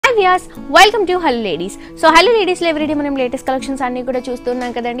Hi viewers, welcome to hello ladies. So hello ladies లో everyday మనం latest collections అన్ని కూడా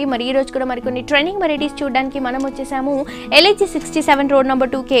చూస్తున్నాం కదండి. మరి ఈ రోజు కూడా మరికొన్ని ట్రెండింగ్ వెరైటీస్ చూడడానికి మనం వచ్చేసాము LHG 67 రోడ్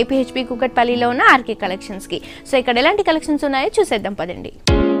నెంబర్ 2 KPHP కుకట్పల్లిలో ఉన్న ఆర్కే కలెక్షన్స్ కి. సో ఇక్కడ ఎలాంటి కలెక్షన్స్ ఉన్నాయో చూసేద్దాం పదండి.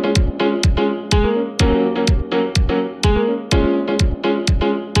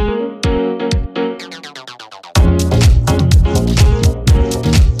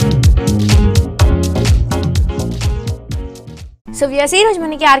 సో వ్యూయర్స్, ఈ రోజు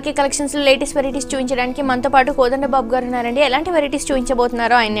మనకి ఆర్కే కలెక్షన్స్ లో లేటెస్ట్ వెరైటీస్ చూపించడానికి మనతో పాటు కోదండ బాబు గారు ఉన్నారండి. ఎలాంటి వెరైటీస్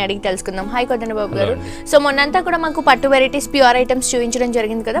చూపించబోతున్నారో ఆయన్ని అడిగి తెలుసుకుందాం. హాయ్ కోదండ బాబు గారు. సో మొన్నంతా కూడా మాకు పట్టు వెరైటీస్, ప్యూర్ ఐటమ్స్ చూపించడం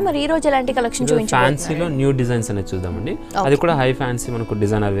జరిగింది కదా, మరి ఈ రోజు ఎలాంటి కలెక్షన్ చూపించబోతున్నారు? ఫ్యాన్సీలో న్యూ డిజైన్స్ అనేది చూద్దామండి. అది కూడా హై ఫ్యాన్సీ మనకు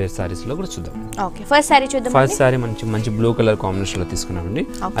డిజైనర్ వేర్ సారీస్ లో కూడా చూద్దాం. ఓకే, ఫస్ట్ సారీ చూద్దాం. ఫస్ట్ సారీ మంచి బ్లూ కలర్ కాంబినేషన్ లో తీసుకున్నామండి.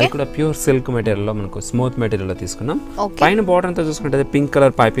 అది కూడా ప్యూర్ సిల్క్ మెటీరియల్ లో మనకు స్మూత్ మెటీరియల్ లో తీసుకున్నాం. పైన బార్డర్ అంతా చూసుకుంటే పింక్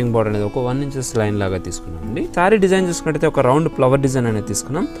కలర్ పైపింగ్ బార్డర్ అనేది ఒక 1 ఇంచెస్ లైన్ లాగా తీసుకున్నామండి. సారీ డిజైన్ చూసుకుంటే ఒక రౌండ్ ఫ్లవర్ డిజైన్ అనేది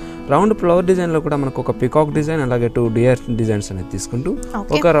తీసుకున్నాం. రౌండ్ ఫ్లవర్ డిజైన్ లో కూడా మనకు ఒక పికాక్ డిజైన్, అలాగే 2 డియర్ డిజైన్స్ అనేది తీసుకుంటూ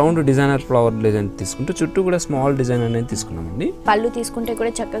ఒక రౌండ్ డిజైనర్ ఫ్లవర్ డిజైన్ తీసుకుంటూ చుట్టూ కూడా స్మాల్ డిజైన్ అనేది తీసుకున్నామండి. పళ్ళు తీసుకుంటే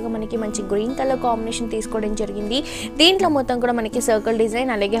కూడా చక్కగా మనకి మంచి గ్రీన్ కలర్ కాంబినేషన్ తీసుకోవడం జరిగింది. దీంట్లో మొత్తం కూడా మనకి సర్కిల్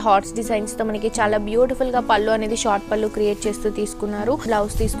డిజైన్, అలాగే హార్ట్స్ డిజైన్స్ తో మనకి చాలా బ్యూటిఫుల్ గా పళ్ళు అనేది షార్ట్ పళ్ళు క్రియేట్ చేస్తూ తీసుకున్నారు.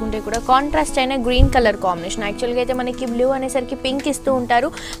 బ్లౌజ్ తీసుకుంటే కూడా కాంట్రాస్ట్ అయిన గ్రీన్ కలర్ కాంబినేషన్. యాక్చువల్ గా అయితే మనకి బ్లూ అనేసరికి పింక్ ఇస్తూ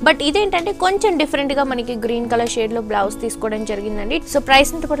ఉంటారు, బట్ ఇదేంటంటే కొంచెం డిఫరెంట్ గా మనకి గ్రీన్ కలర్ షేడ్ లో బ్లౌజ్ తీసుకోవడం జరిగిందండి. సో ప్రైస్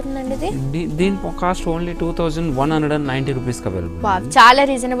ఎంత పడుతుందండి ఇది? దీని కాస్ట్ ఓన్లీ 2190 రూపీస్ కి అవైలబుల్. వావ్, చాలా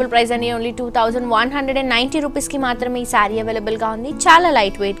రీజనబుల్ ప్రైస్ అని. ఓన్లీ 2190 రూపీస్ కి మాత్రమే ఈ సారీ అవైలబుల్ గా ఉంది. చాలా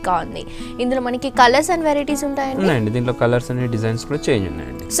లైట్ వెయిట్ గా ఉంది. ఇందులో మనకి కలర్స్ అండ్ వెరైటీస్ ఉంటాయండి. దీంట్లో కలర్స్ అండ్ డిజైన్స్ కూడా చేంజ్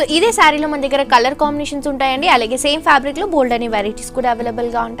ఉన్నాయండి. సో ఇదే సారీలో మన దగ్గర కలర్ కాంబినేషన్స్ ఉంటాయండి, అలాగే సేమ్ ఫ్యాబ్రిక్ లో బోల్డ్ అనే వెరైటీస్ కూడా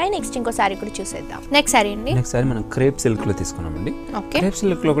అవైలబుల్ గా ఉంటాయి. నెక్స్ట్ ఇంకో సారీ కూడా చూసేద్దాం. నెక్స్ట్ సారీ అండి. నెక్స్ట్ సారీ మనం క్రేప్ సిల్క్ లో తీసుకున్నామండి. క్రేప్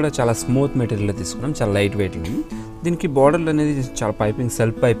సిల్క్ లో కూడా చాలా స్మూత్ మెటీరియల్ లో తీసుకున్నాం, చాలా లైట్ వెయిట్ ఉంది. దీనికి బార్డర్ అనేది చాలా పైపింగ్,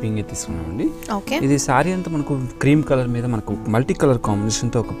 సెల్ఫ్ పైపింగ్ తీసుకున్నామండి. ఇది సారీ అంతా మనకు క్రీమ్ కలర్ మీద మనకు మల్టీ కలర్ కాంబినేషన్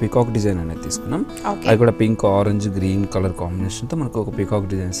తో ఒక పికాక్ డిజైన్ అనేది తీసుకున్నాం. అది కూడా pink, orange, green colour combination తో మనకు ఒక పికాక్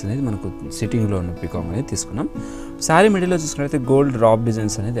డిజైన్స్ అనేది మనకు సిట్టింగ్ లో ఉన్న పికాక్ అనేది తీసుకున్నాం. సారీ మిడిల్ లో చూసుకున్నట్లయితే గోల్డ్ డ్రాప్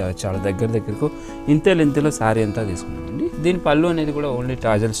డిజైన్స్ అనేది చాలా దగ్గరకు ఇంతలో సారీ అంతా తీసుకున్నామండి. దీని పళ్ళు అనేది కూడా ఓన్లీ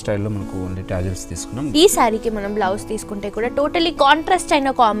టాజల్ స్టైల్లో మనకు ఓన్లీ టాజల్స్ తీసుకున్నాం. ఈ సారీకి మనం బ్లౌజ్ తీసుకుంటే కూడా టోటలీ కాంట్రాస్ట్ అయిన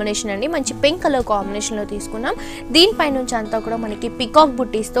కాంబినేషన్ అండి. మంచి పింక్ కలర్ కాంబినేషన్ లో తీసుకున్నాం. దీనిపై నుంచి అంతా కూడా మనకి పికాక్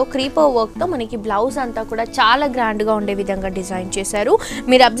బుట్టీస్ తో క్రీపర్ వర్క్ తో మనకి బ్లౌజ్ అంతా కూడా చాలా గ్రాండ్ గా ఉండే విధంగా డిజైన్ చేశారు.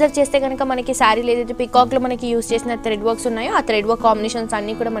 మీరు అబ్జర్వ్ చేస్తే కనుక మనకి సారీలో ఏదైతే పికాక్ లో మనకి యూస్ చేసిన థ్రెడ్ వర్క్స్ ఉన్నాయో ఆ థ్రెడ్ వర్క్ కాంబినేషన్స్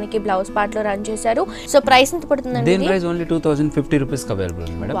అన్ని కూడా మనకి బ్లౌజ్ పార్ట్ లో రన్ చేశారు. సో ప్రైస్ ఎంత పడుతుందండి? దీని ప్రైస్ ఓన్లీ 2050 రూపీస్ కి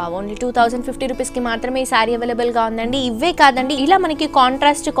అవైలబుల్ మేడం. ఓన్లీ 2050 రూపీస్ కి మాత్రమే ఈ సారీ అవైలబుల్ గా ఉందండి. ఇవే కాదండి, ఇలా మనకి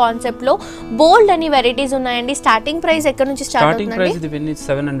కాంట్రాస్ట్ కాన్సెప్ట్ లో బోల్డ్ అని వెరైటీస్ ఉన్నాయండి. స్టార్టింగ్ ప్రైస్ ఎక్కడ నుంచి స్టార్ట్ అవుతుందండి? స్టార్టింగ్ ప్రైస్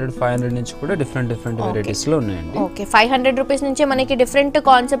 700 500 నుంచి కూడా డిఫరెంట్ వెరైటీస్ లో ఉన్నాయండి. ఓకే, 500 రూపీస్ నుంచి మనకి డిఫరెంట్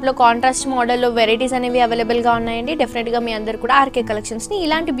కాన్సెప్ట్ లో కాంట్రాస్ట్ మోడల్ లో వెరైటీస్ అనేవి అవైలబుల్ గా ఉన్నాయండి. డెఫినెట్ గా మీ అందరూ కూడా ఆర్కే కలెక్షన్స్ ని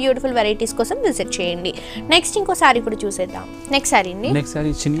ఇలాంటి బ్యూటిఫుల్ వెరైటీస్ కోసం విజిట్ చేయండి. నెక్స్ట్ ఇంకో సారీ కూడా చూసేద్దాం. నెక్స్ట్ సారీ అండి. నెక్స్ట్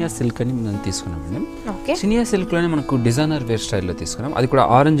సారీ చినియా సిల్క్ అని మనం తీసుకున్నాం మేడం. ఓకే, చినియా సిల్క్ లోనే మనకు డిజైనర్ వేర్ స్టైల్ లో తీసుకున్నాం. అది కూడా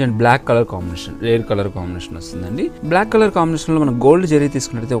orange and black colour combination, rare colour combination వస్తుందండి. బ్లాక్ కలర్ కాంబినేషన్ లో మనం గోల్డ్ జరీ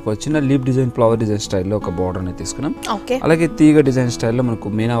తీసుకున్నట్లయితే ఒక చిన్న లీప్ డిజైన్, ఫ్లవర్ డిజైన్ స్టైల్లో ఒక బార్డర్ అనేది తీసుకున్నాం. అలాగే తీగ డిజైన్ స్టైల్లో మనకు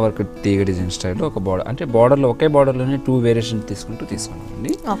మీనా వర్క్ తీగ డిజైన్ స్టైల్లో ఒక బార్డర్, అంటే బార్డర్ లో ఒకే బార్డర్ లోనే 2 వేరియేషన్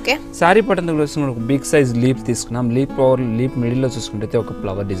తీసుకున్నామండి. సారీ పట్టణ మనకు బిగ్ సైజ్ లీప్ తీసుకున్నాం. లీప్ మిడిల్ లో చూసుకుంటే ఒక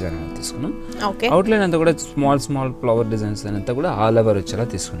ఫ్లవర్ డిజైన్ అనేది తీసుకున్నాం. అవుట్ లైన్ అంతా కూడా స్మాల్ ఫ్లవర్ డిజైన్స్ అంతా కూడా ఆల్ ఓవర్ వచ్చేలా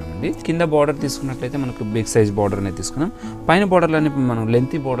తీసుకున్నామండి. కింద బార్డర్ తీసుకున్నట్లయితే మనకు బిగ్ సైజ్ బార్డర్ అనేది తీసుకున్నాం. పైన బార్డర్ లోనే మనం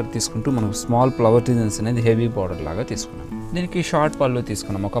లెంతీ బార్డర్ తీసుకుంటూ మనకు స్మాల్ ఫ్లవర్ డిజైన్స్ అనేది హెవీ బార్డర్ లాగా తీసుకున్నాం. దీనికి షార్ట్ పళ్ళు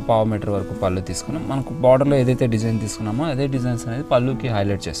తీసుకున్నాం, ఒక 1/2 మీటర్ వరకు పళ్ళు తీసుకున్నాం. మనకు బార్డర్లో ఏదైతే డిజైన్ తీసుకున్నామో అదే డిజైన్స్ అనేది పళ్ళుకి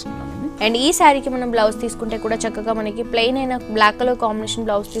హైలైట్ చేసుకున్నామండి. అండ్ ఈ శారీకి మనం బ్లౌజ్ తీసుకుంటే కూడా చక్కగా మనకి ప్లెయిన్ అయిన బ్లాక్ కలర్ కాంబినేషన్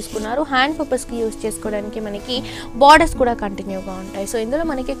బ్లౌజ్ తీసుకున్నారు. హ్యాండ్ పర్పస్ కి యూస్ చేసుకోవడానికి మనకి బార్డర్స్ కూడా కంటిన్యూగా ఉంటాయి. సో ఇందులో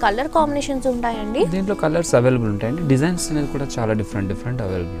మనకి కలర్ కాంబినేషన్స్ ఉంటాయండి. దీంట్లో కలర్స్ అవైలబుల్ ఉంటాయండి. డిజైన్స్ అనేది కూడా చాలా డిఫరెంట్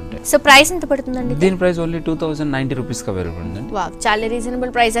అవైలబుల్ ఉంటాయి. సో ప్రైస్ ఎంత పడుతుందండి? దీని ప్రైస్ ఓన్లీ 2090 రూపీస్ కి అవైలబుల్ ఉందండి. వావ్, చాలా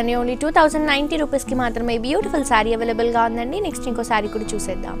రీజనబుల్ ప్రైస్ అని. ఓన్లీ 2090 రూపీస్ కి మాత్రమే బ్యూటిఫుల్ సారీ అవైలబుల్ గా ఉందండి. నెక్స్ట్ ఇంకో సారీ కూడా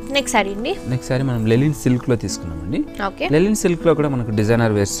చూసేద్దాం. నెక్స్ట్ సారీ అండి. నెక్స్ట్ సారీ మనం లెలిన్ సిల్క్ లో తీసుకున్నామండి. లెలిన్ సిల్క్ లో కూడా మనకు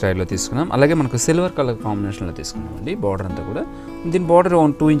డిజైనర్ వేర్ స్టైల్ లో తీసుకున్నాం. అలాగే మనకు సిల్వర్ కలర్ కాంబినేషన్ లో తీసుకున్నామండి. బార్డర్ అంతా కూడా దీని బార్డర్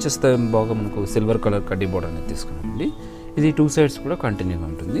 2 ఇంచెస్ బాగా మనకు సిల్వర్ కలర్ కడ్డీ బార్డర్ అనేది తీసుకున్నామండి. ఇది 2 సైడ్స్ కూడా కంటిన్యూగా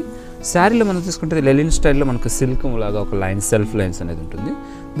ఉంటుంది. శారీలో మనం తీసుకుంటే లెలిన్ స్టైల్లో మనకు సిల్క్ లాగా ఒక లైన్ సెల్ఫ్ లైన్స్ అనేది ఉంటుంది.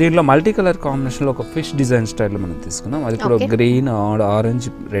 దీంట్లో మల్టీ కలర్ కాంబినేషన్లో ఒక ఫిష్ డిజైన్ స్టైల్లో మనం తీసుకున్నాం. అది కూడా green, orange,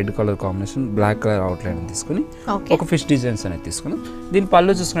 red colour combination, black colour outline తీసుకుని ఒక ఫిష్ డిజైన్స్ అనేది తీసుకున్నాం. దీని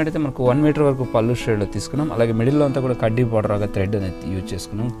పళ్ళు చూసుకున్నట్టయితే మనకు 1 మీటర్ వరకు పళ్ళు షేడ్లో తీసుకున్నాం. అలాగే మిడిల్లో అంతా కూడా కడ్డీ బార్డర్ లాగా థ్రెడ్ అనేది యూజ్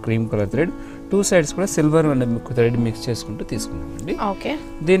చేసుకున్నాం. క్రీమ్ కలర్ థ్రెడ్, 2 సైడ్స్ కూడా సిల్వర్ అండ్ థ్రెడ్ మిక్స్ చేసుకుంటూ తీసుకున్నాం అండి.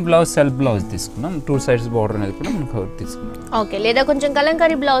 దీని బ్లౌజ్ సెల్ఫ్ బ్లౌజ్ తీసుకున్నాం. 2 సైడ్స్ బార్డర్ అనేది కూడా మనం తీసుకున్నాం. ఓకే, లేదా కొంచెం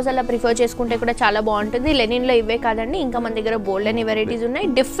కలంకారీ బ్లౌజ్ అలా ప్రిఫర్ చేసుకుంటే కూడా చాలా బాగుంటుంది. లెనిన్ లో ఇవే కాదండి, ఇంకా మన దగ్గర బోల్డ్ అని వెరైటీస్ ఉన్నాయి.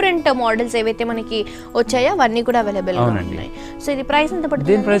 డిఫరెంట్ మోడల్స్ ఏవైతే మనకి వచ్చాయో అవన్నీ కూడా అవైలబుల్ గా ఉన్నాయి. సో ఇది ప్రైస్ ఎంత పడుతుంది?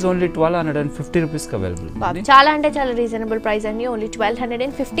 దీని ప్రైస్ ఓన్లీ 1250 రూపీస్ కి అవైలబుల్. చాలా అంటే చాలా రీజనబుల్ ప్రైస్ అండి. ఓన్లీ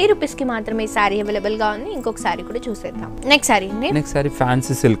 1250 రూపీస్ కి మాత్రమే ఈ సారీ అవైలబుల్ గా ఉంది. ఇంకొక సారీ కూడా చూసేద్దాం. నెక్స్ట్ సారీ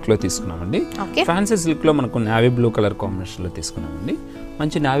ఫ్యాన్సీ సిల్క్ లో తీసుకున్నామండి. ఫ్యాన్సీ సిల్క్ లో మనకు నావీ బ్లూ కలర్ కాంబినేషన్ లో తీసుకున్నామండి.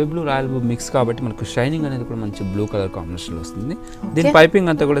 మంచి navy blue, royal blue mix కాబట్టి మనకు షైనింగ్ అనేది కూడా మంచి బ్లూ కలర్ కాంబినేషన్ లో వస్తుంది. దీని పైపింగ్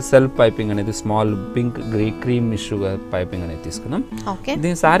అంతా కూడా సెల్ఫ్ పైపింగ్ అనేది స్మాల్ పింక్ క్రీమ్ ఇష్యూగా పైపింగ్ అనేది తీసుకున్నాం.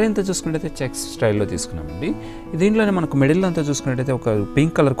 దీని సారీ అంతా చూసుకుంటే చెక్స్ స్టైల్లో తీసుకున్నామండి. దీంట్లోనే మనకు మిడిల్ అంతా చూసుకున్నట్టయితే ఒక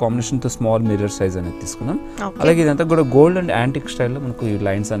పింక్ కలర్ కాంబినేషన్ తో స్మాల్ మిర్రర్ సైజ్ అనేది తీసుకున్నాం. అలాగే ఇదంతా కూడా గోల్డ్ అండ్ యాంటిక్ స్టైల్లో మనకు ఈ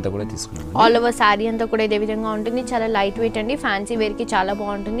లైన్స్ అంతా కూడా తీసుకున్నాం. ఆల్ ఓవర్ సారీ అంతా కూడా ఇదే విధంగా ఉంటుంది. చాలా లైట్ వెయిట్ అండి, ఫ్యాన్సీ వేర్ కి చాలా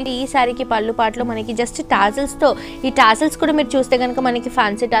బాగుంటుంది. ఈ సారీకి పళ్ళు పాటలో మనకి జస్ట్ టాజల్స్ తో, ఈ టాజల్స్ కూడా మీరు చూస్తే కనుక మనకి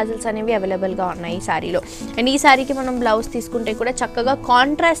ఫ్యాన్సీ టాజల్స్ అనేవి అవైలబుల్ గా ఉన్నాయి ఈ సారీలో. అండ్ ఈ సారీకి మనం బ్లౌజ్ తీసుకుంటే కూడా చక్కగా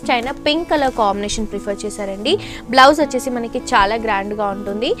కాంట్రాస్ట్ అయిన పింక్ కలర్ కాంబినేషన్ ప్రిఫర్ చేశారండి. బ్లౌజ్ వచ్చేసి మనకి చాలా గ్రాండ్ గా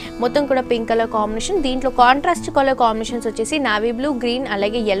ఉంటుంది. మొత్తం కూడా పింక్ కలర్ కాంబినేషన్. దీంట్లో కాంట్రాస్ట్ కలర్ కాంబినేషన్స్ వచ్చేసి నావీ బ్లూ, గ్రీన్,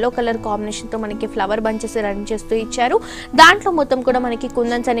 అలాగే ఎల్లో కలర్ కాంబినేషన్ తో మనకి ఫ్లవర్ బంచెస్ రన్ చేస్తూ ఇచ్చారు. దాంట్లో మొత్తం కూడా మనకి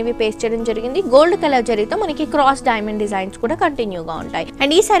కుందన్స్ అనేవి పేస్ట్ చేయడం జరిగింది. గోల్డ్ కలర్ జరీతో మనకి క్రాస్ డైమండ్ డిజైన్స్ కూడా కంటిన్యూగా ఉంటాయి.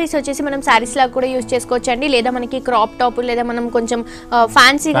 అండ్ ఈ సారీస్ వచ్చేసి మనం సారీస్ లాగా కూడా యూజ్ చేసుకోవచ్చండి, లేదా మనకి క్రాప్ టాప్, లేదా మనం కొంచెం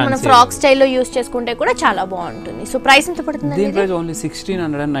ఫ్యాన్సీగా మనం ఫ్రాక్ స్టైల్లో యూజ్ చేసుకుంటే కూడా చాలా బాగుంటుంది. సో ప్రైస్ ఎంత పడుతుంది? దీని ప్రైస్ ఓన్లీ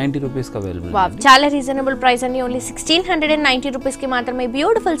 1690 రూపీస్ కి అవైలబుల్. వావ్, చాలా రీజనబుల్ ప్రైస్ అండి. ఓన్లీ 1690 రూపీస్ కి మాత్రమే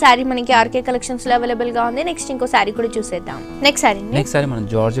బ్యూటిఫుల్ సారీ మనకి ఆర్కే కలెక్షన్స్ లో అవైలబుల్ గా ఉంది. నెక్స్ట్ ఇంకో సారీ కూడా చూసేద్దాం. నెక్స్ట్ సారీ మనం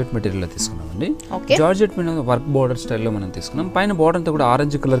జార్జెట్ మెటీరియల్ లో తీసుకున్నామండి. జార్జెట్ మీద వర్క్ బోర్డర్ స్టైల్లో మనం తీసుకున్నాం. పైన బోర్డర్ అంతా కూడా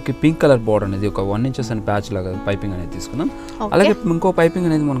ఆరెంజ్ కలర్ కి పింక్ కలర్ బోర్డర్ అనేది ఒక 1 ఇంచెస్ అని ప్యాచ్ లాగా పైపింగ్ అనేది తీసుకున్నాం. అలాగే ఇంకో పైపింగ్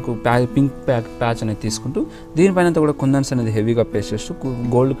అనేది మనకు పింక్ ప్యాచ్ అనేది తీసుకుంటూ దీనిపైన అంతా కూడా కుందన్స్ అనేది హెవీగా పేస్ట్ చేస్తూ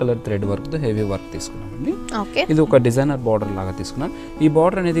గోల్డ్ కలర్ థ్రెడ్ వర్క్ తో హెవీ వర్క్ తీసుకున్నామండి. ఇది ఒక డిజైనర్ బార్డర్ లాగా తీసుకున్నాం. ఈ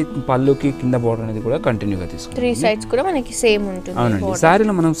బార్డర్ అనేది పళ్ళుకి కింద బార్డర్ అనేది కూడా కంటిన్యూగా తీసుకున్నాం. 3 సైడ్స్ కూడా మనకి సేమ్ ఉంటుంది. అవునండి.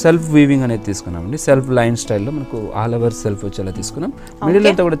 సారీలో మనం సెల్ఫ్ వీవింగ్ అనేది తీసుకున్నామండి. సెల్ఫ్ లైన్ స్టైల్లో మనకు ఆల్ ఓవర్ సెల్ఫ్ వచ్చేలా తీసుకున్నాం. మిడిల్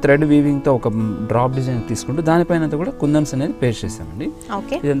అంతా కూడా థ్రెడ్ వీవింగ్ తో ఒక డ్రాప్ డిజైన్ తీసుకుంటూ దానిపైన అంతా కూడా కుందన్స్ అనేది పేస్ట్ చేసామండి.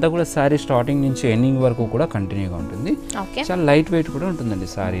 ఇదంతా కూడా సారీ స్టార్టింగ్ నుంచి ఎండింగ్ వరకు కూడా కంటిన్యూగా ఉంటుంది. చాలా లైట్ వెయిట్ కూడా ఉంటుందండి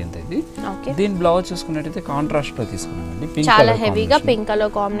సారీ అంతా. ఇది దీని బ్లౌజ్ చూసుకున్నట్టయితే కాంట్రాస్ట్ లో తీసుకున్నామండి. చాలా హెవీగా పింక్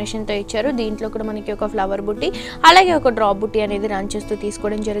కలర్ కాంబినేషన్ తో ఇచ్చారు. దీంట్లో కూడా మనకి ఒక ఫ్లవర్ బుట్టి, అలాగే ఒక డ్రాప్ బుట్టి అనేది రన్ చేస్తూ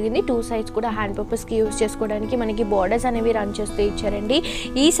తీసుకోవడం జరిగింది. 2 సైడ్స్ కూడా హ్యాండ్ పర్పస్ కి యూజ్ చేసుకోవడానికి మనకి బోర్డర్స్ అనేవి రన్ చేస్తూ ఇచ్చారండి.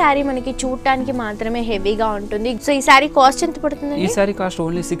 ఈ సారీ మనకి చూడటానికి మాత్రమే హెవీగా ఉంటుంది. సో ఈ సారీ కాస్ట్ ఎంత పడుతుంది? ఈ సారీ కాస్ట్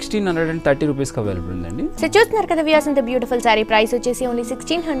ఓన్లీ 1630 రూపీస్ కి అవైలబుల్ ఉందండి. సో చూస్తున్నారు కదా వ్యూయర్స్, ఇంత బ్యూటిఫుల్ సారీ ప్రైస్ వచ్చేసి ఓన్లీ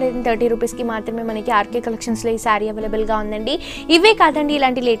 1630 రూపీస్ కి మాత్రమే మనకి ఆర్కే కలెక్షన్స్ లో ఈ సారీ అవైలబుల్ గా ఉందండి. ఇవే కాదండి,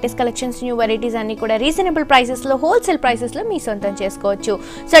 ఇలాంటి లేటెస్ట్ కలెక్షన్స్, న్యూ వెరైటీస్ అన్ని కూడా రీజనబుల్ ప్రైసెస్ లో, హోల్సేల్ ప్రైసెస్ లో మీ సొంతం చేసుకోవచ్చు.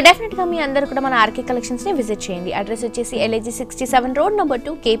 సో డెఫినెట్ గా మీ అందరూ కూడా మన ఆర్కే కలెక్షన్స్ ని విజిట్ చేయండి. అడ్రస్ వచ్చేసి LAG 67 రోడ్ నెంబర్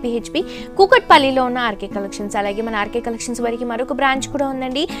 2 KPHP కూకట్పల్లిలో ఉన్న ఆర్కే కలెక్షన్స్. అలాగే మన ఆర్కే కలెక్షన్స్ వరకు మరొక బ్రాంచ్ కూడా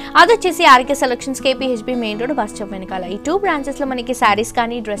ఉందండి. అది వచ్చేసి RK selections KPHP main road bus stop వెనకాల. ఈ 2 బ్రాంచెస్ లో మనకి సారీస్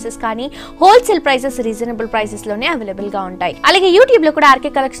కానీ, డ్రెస్సెస్ కానీ హోల్సేల్ ప్రైసెస్, రీజనబుల్ ప్రైసెస్ లోనే అవైలబుల్ గా ఉంటాయి. అలాగే యూట్యూబ్ లో కూడా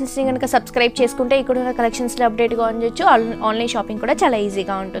ఆర్కే కలెక్షన్స్ ని కనుక సబ్స్క్రైబ్ చేసుకుంటే ఇక్కడ ఉన్న కలెక్షన్స్ లో అప్డేట్ గా ఉండొచ్చు. ఆన్లైన్ షాపింగ్ కూడా చాలా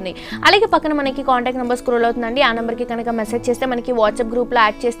ఈజీగా ఉంటుంది. అలాగే పక్కన మనకి కాంటాక్ట్ నెంబర్ స్క్రోల్ అవుతుందండి. ఆ నెంబర్ కి కనుక మెసేజ్ చేస్తే మనకి వాట్సాప్ గ్రూప్ లో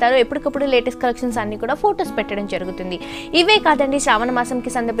యాడ్ చేస్తారు. ఎప్పటికప్పుడు లేటెస్ట్ కలెక్షన్స్ అన్ని కూడా ఫోటోస్ పెట్టడం జరుగుతుంది. ఇవే కాదండి, శ్రావణ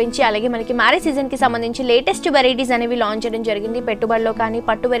మాసంకి సందర్భించి అలాగే మనకి మ్యారేజ్ సీజన్ కి సంబంధించి లేటెస్ట్ వెరైటీస్ అనేవి లాంచ్ చేయడం జరిగింది. పెట్టుబడిలో కానీ,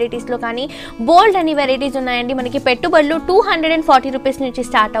 పట్టు వెరైటీస్ లో కానీ బోల్డ్ అని వెరైటీస్ ఉన్నాయండి. మనకి పెట్టుబడులు 240 రూపీస్ నుంచి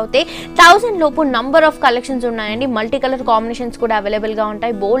స్టార్ట్ అవుతాయి. 1000 లోపు నంబర్ ఆఫ్ కలెక్షన్స్ ఉన్నాయండి. మల్టీ కలర్ కాంబినేషన్స్ కూడా అవైలబుల్ గా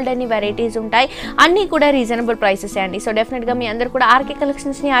ఉంటాయి. బోల్డ్ అని వెరైటీస్ ఉంటాయి. అన్ని కూడా రీజనబుల్ ప్రైసెస్ అండి. సో డెఫినెట్ గా మీ అందరూ కూడా ఆర్కే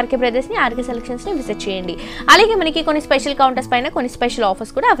కలెక్షన్స్ ని, ఆర్కే బ్రదర్స్ ని, ఆర్కే సెలెక్షన్స్ ని విజిట్ చేయండి. అలాగే మనకి కొన్ని స్పెషల్ కౌంటర్స్ పైన కొన్ని స్పెషల్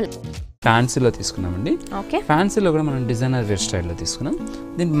ఆఫర్స్ కూడా అవైలబుల్. ఫ్యాన్సీలో తీసుకున్నామండి. ఫ్యాన్సీలో కూడా మనం డిజైనర్ వేర్ స్టైల్లో తీసుకున్నాం.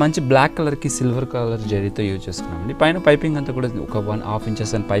 దీనికి మంచి బ్లాక్ కలర్కి సిల్వర్ కలర్ జరీతో యూజ్ చేసుకున్నామండి. పైన పైపింగ్ అంతా కూడా ఒక 1.5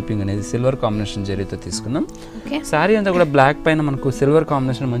 ఇంచెస్ అని పైపింగ్ అనేది సిల్వర్ కాంబినేషన్ జరీతో తీసుకున్నాం. శారీ అంతా కూడా బ్లాక్ పైన మనకు సిల్వర్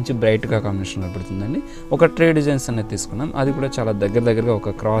కాంబినేషన్ మంచి బ్రైట్గా కాంబినేషన్ కనబడుతుందండి. ఒక ట్రే డిజైన్స్ అనేది తీసుకున్నాం. అది కూడా చాలా దగ్గరగా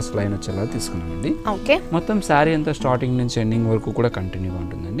ఒక క్రాస్ లైన్ వచ్చేలా తీసుకున్నామండి. మొత్తం శారీ అంతా స్టార్టింగ్ నుంచి ఎండింగ్ వరకు కూడా కంటిన్యూగా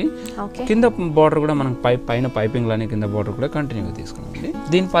ఉంటుందండి. కింద బార్డర్ కూడా మనం పైన పైపింగ్ లానే కింద బార్డర్ కూడా కంటిన్యూగా తీసుకున్నామండి.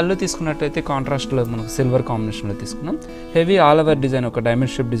 దీని పళ్ళు తీసుకున్న చూసుకున్నట్లయితే కాంట్రాస్ట్ లో మనకు సిల్వర్ కాంబినేషన్ లో తీసుకున్నాం. హెవీ ఆల్ ఓవర్ డిజైన్, ఒక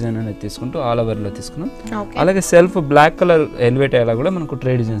డైమండ్ షేప్ డిజైన్ అనేది తీసుకుంటూ ఆల్ ఓవర్ లో తీసుకున్నాం. అలాగే సెల్ఫ్ బ్లాక్ కలర్ ఎలివేట్ అయ్యేలా కూడా మనకు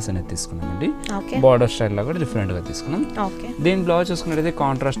ట్రే డిజైన్స్ అనేది తీసుకున్నాం అండి. బార్డర్ స్టైల్ లా కూడా డిఫరెంట్ గా తీసుకున్నాం. దీని బ్లౌజ్ చూసుకున్నట్లయితే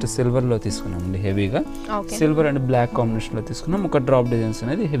కాంట్రాస్ట్ సిల్వర్ లో తీసుకున్నాం అండి. హెవీగా సిల్వర్ అండ్ బ్లాక్ కాంబినేషన్ లో తీసుకున్నాం. ఒక డ్రాప్ డిజైన్స్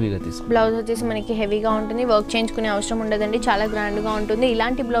అనేది హెవీగా తీసుకున్నాం. బ్లౌజ్ వచ్చేసి మనకి హెవీగా ఉంటుంది, వర్క్ చేయించుకునే అవసరం ఉండదండి, చాలా గ్రాండ్ గా ఉంటుంది.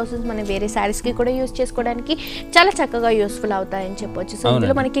 ఇలాంటి బ్లౌజెస్ మనం వేరే సారీస్ కి కూడా యూస్ చేసుకోవడానికి చాలా చక్కగా యూస్ఫుల్ అవుతాయని చెప్పొచ్చు. సో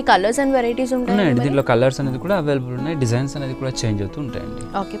ఇందులో మనకి కలర్స్ అండ్ వెరైటీస్ ఉంటాయి. దీంట్లో కలర్స్ అనేది కూడా అవైలబుల్ ఉన్నాయి, డిజైన్స్ అనేది కూడా చేంజ్ అవుతూ ఉంటాయండి.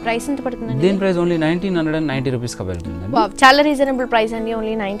 ఓకే, ప్రైస్ ఎంత పడుతుందండి? దీని ప్రైస్ ఓన్లీ 1990 రూపీస్ కి అవైలబుల్ ఉంది. వావ్, చాలా రీజనబుల్ ప్రైస్ అండి.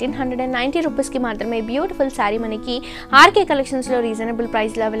 ఓన్లీ 1990 రూపీస్ కి మాత్రమే బ్యూటిఫుల్ సారీ మనకి ఆర్కే కలెక్షన్స్ లో రీజనబుల్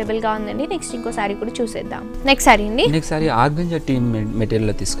ప్రైస్ లో అవైలబుల్ గా ఉందండి. నెక్స్ట్ ఇంకో సారీ కూడా చూసేద్దాం. నెక్స్ట్ సారీ అండి. Next sorry organza team material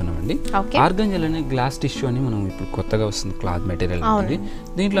లో తీసుకున్నామండి. ఆర్గంజాలోనే గ్లాస్ టిష్యూ అని మనం ఇప్పుడు కొత్తగా వస్తుంది క్లాత్ మెటీరియల్ అనేది.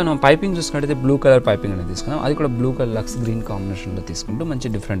 దీంట్లో మనం పైపింగ్ చూసుకున్నట్లయితే బ్లూ కలర్ పైపింగ్ అనేది తీసుకున్నాం. అది కూడా blue colour Lux green combination లో తీసుకుంటూ మంచి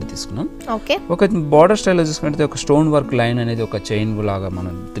డిఫరెంట్ తీసుకున్నాం. ఒక బార్డర్ స్టైల్ లో చూసుకుంటే ఒక స్టోన్ వర్క్ లైన్ అనేది ఒక చైన్ లాగా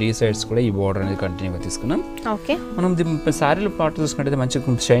మనం 3 సైడ్స్ కూడా ఈ బార్డర్ అనేది కంటిన్యూగా తీసుకున్నాం. మనం సారీలో పార్ట్ చూసుకుంటే మంచి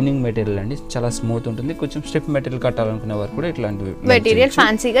షైనింగ్ మెటీరియల్ అండి, చాలా స్మూత్ ఉంటుంది. కొంచెం స్టిఫ్ మెటీరియల్ కట్టాలనుకునే వారు కూడా ఇట్లాంటి మెటీరియల్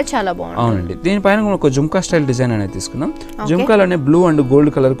ఫ్యాన్సీగా చాలా బాగుంది. అవునండి. దీనిపైన ఒక జుమ్కా స్టైల్ డిజైన్ అనేది తీసుకున్నాం. జుమ్కాలోనే blue and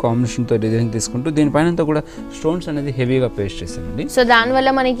gold colour combination తో డిజైన్ తీసుకుంటూ దీనిపైన కూడా స్టోన్స్ అనేది హెవీగా పేస్ట్ చేసామండి. సో దాని వల్ల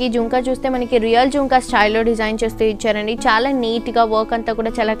మనకి జుమ్కా చూస్తే మనకి రియల్ జుమ్కా స్టైల్లో డిజైన్ చేస్తూ ఇచ్చారండి. చాలా నీట్ గా వర్క్ అంతా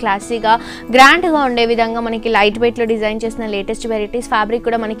కూడా చాలా క్లాసీగా గ్రాండ్ గా ఉండే విధంగా మనకి లైట్ వెయిట్ లో డిజైన్ చేసిన లేటెస్ట్ వెరైటీస్. ఫ్యాబ్రిక్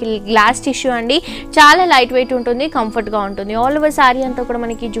కూడా మనకి గ్లాస్ టిష్యూ అండి, చాలా లైట్ వెయిట్ ఉంటుంది, కంఫర్ట్ గా ఉంటుంది. ఆల్ ఓవర్ సారీ అంతా కూడా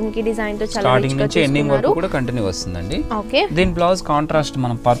మనకి జుమ్కీ డిజైన్ తో చాలా స్టార్టింగ్ నుంచి ఎండింగ్ వరకు కూడా కంటిన్యూ వస్తుందండి. దీని బ్లౌజ్ కాంట్రాస్ట్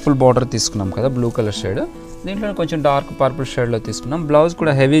మనం పర్పుల్ బార్డర్ తీసుకున్నాం కదా, బ్లూ కలర్ షేడ్. దీంట్లో కొంచెం డార్క్ పర్పుల్ షేడ్ లో తీసుకున్నాం. బ్లౌజ్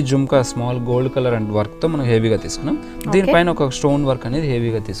కూడా heavy jhumka small gold colour and work తో మనం హెవీగా తీసుకున్నాం. దీనిపైన ఒక స్టోన్ వర్క్ అనేది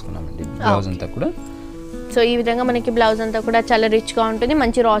హెవీగా తీసుకున్నాం అండి బ్లౌజ్ అంతా కూడా. సో ఈ విధంగా మనకి బ్లౌజ్ అంతా కూడా చాలా రిచ్ గా ఉంటుంది,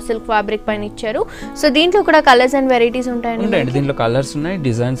 మంచి రా సిల్క్ ఫ్యాబ్రిక్ పైన ఇచ్చారు. సో దీంట్లో కూడా కలర్స్ అండ్ వెరైటీస్ ఉంటాయండి. దీంట్లో కలర్స్ ఉన్నాయి,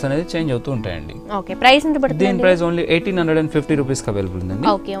 డిజైన్స్ అనేది చేంజ్ అవుతూ ఉంటాయండి. ఓకే, ప్రైస్ ఎంత పడుతుంది? దీని ప్రైస్ ఓన్లీ 1850 రూపీస్ కి అవైలబుల్ ఉందండి.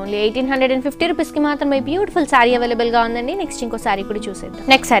 ఓకే, ఓన్లీ 1850 రూపీస్ కి మాత్రమే బ్యూటిఫుల్ సారీ అవైలబుల్ గా ఉందండి. నెక్స్ట్ ఇంకో సారీ కూడా చూసేద్దాం.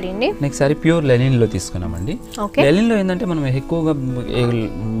 నెక్స్ట్ సారీ అండి. నెక్స్ట్ సారీ ప్యూర్ లెనిన్ లో తీసుకున్నామండి. లెనిన్ లో ఏంటంటే మనం ఎక్కువగా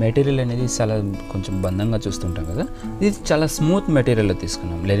మెటీరియల్ అనేది చాలా కొంచెం బంధంగా చూస్తుంటాం కదా, ఇది చాలా స్మూత్ మెటీరియల్ లో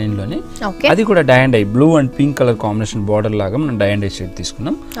తీసుకున్నాం లెనిన్ లోనే. అది కూడా die and I blue and pink colour combination border లాగా మనం డై అండ్ ఐ షేడ్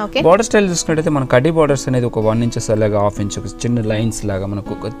తీసుకున్నాం. బార్డర్ స్టైల్ చూసుకున్నట్టయితే మన కడ్డీ బార్డర్స్ అనేది ఒక 1 ఇంచెస్ అలాగా 1/2 ఇంచ్ ఒక చిన్న లైన్స్ లాగా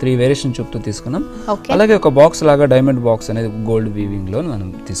మనకు ఒక 3 వేరియేషన్ చుట్టూ తీసుకున్నాం. అలాగే ఒక బాక్స్ లాగా డైమండ్ బాక్స్ అనేది గోల్డ్ వీవింగ్ లో మనం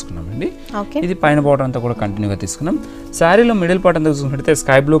తీసుకున్నాం అండి. ఇది పైన బార్డర్ అంతా కూడా కంటిన్యూగా తీసుకున్నాం. శారీలో మిడిల్ పార్ట్ అంతా చూసుకుంటే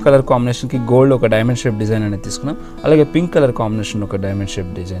స్కై బ్లూ కలర్ కాంబినేషన్ కి గోల్డ్ ఒక డైమండ్ షేప్ డిజైన్ అనేది తీసుకున్నాం. అలాగే పింక్ కలర్ కాంబినేషన్ ఒక డైమండ్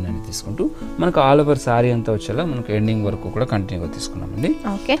షేప్ డిజైన్ అనేది తీసుకుంటూ మనకు ఆల్ ఓవర్ శారీ అంతా వచ్చేలా మనకు ఎండింగ్ వరకు కూడా కంటిన్యూగా తీసుకున్నాం అండి.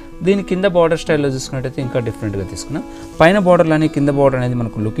 దీని కింద బార్డర్ స్టైల్లో చూసుకున్నట్టయితే ఇంకా డిఫరెంట్ గా తీసుకున్నాం. పైన బార్డర్ లానే కింద బార్డర్ అనేది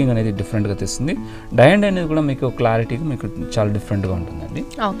మనకు లుకింగ్ అనేది డిఫరెంట్ గా తెస్తుంది. డై అండ్ అనేది కూడా మీకు క్లారిటీగా మీకు చాలా డిఫరెంట్ గా ఉంటుందండి.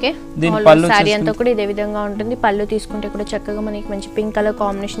 దీని పళ్ళు సారీ అంతా కూడా ఇదే విధంగా ఉంటుంది. పళ్ళు తీసుకుంటే కూడా చక్కగా మనకి మంచి పింక్ కలర్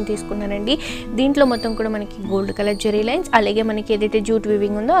కాంబినేషన్ తీసుకున్నానండి. దీంట్లో మొత్తం కూడా మనకి గోల్డ్ కలర్ జెరీ లైన్స్, అలాగే మనకి ఏదైతే జూట్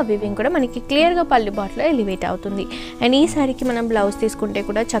వీవింగ్ ఉందో ఆ వీవింగ్ కూడా మనకి క్లియర్ గా పళ్ళు బాట్లో ఎలివేట్ అవుతుంది. అండ్ ఈ సారీకి మనం బ్లౌజ్ తీసుకుంటే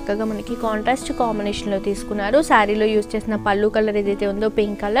కూడా చక్కగా మనకి కాంట్రాస్ట్ కాంబినేషన్ లో తీసుకున్నారు. సారీలో యూజ్ చేసిన పళ్ళు కలర్ ఏదైతే ఉందో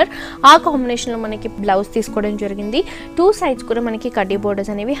పింక్ కలర్, ఆ కాంబినేషన్ లో మనకి బ్లౌజ్ తీసుకోవడం జరిగింది. 2 సైడ్స్ కూడా మనకి కడ్డీ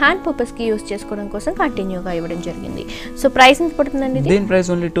బోర్డర్స్ అనేవి హ్యాండ్ పర్పస్ కి యూజ్ చేసుకోవడం కోసం కంటిన్యూగా ఇవ్వడం జరిగింది. సో ప్రైస్ ఎంత పడుతుందండి? దీని ప్రైస్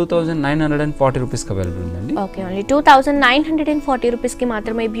ఓన్లీ 2940 రూపీస్ కి అవైలబుల్ ఉందండి. ఓకే, ఓన్లీ 2940 రూపీస్ కి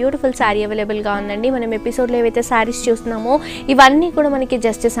మాత్రమే బ్యూటిఫుల్ సారీ అవైలబుల్ గా ఉందండి. మనం ఎపిసోడ్ లో ఏవైతే సారీస్ చూస్తున్నామో ఇవన్నీ కూడా మనకి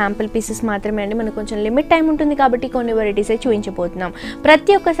జస్ట్ శాంపుల్ పీసెస్ మాత్రమే అండి. మనకు కొంచెం లిమిట్ టైం ఉంటుంది కాబట్టి కొన్ని వెరైటీస్ చూపించబోతున్నాం.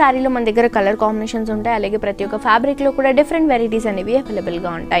 ప్రతి ఒక్క సారీలో మన దగ్గర కలర్ కాంబినేషన్స్ ఉంటాయి, అలాగే ప్రతి ఒక్క ఫ్యాబ్రిక్ లో కూడా డిఫరెంట్ వెరైటీస్ అనేవి అవైలబుల్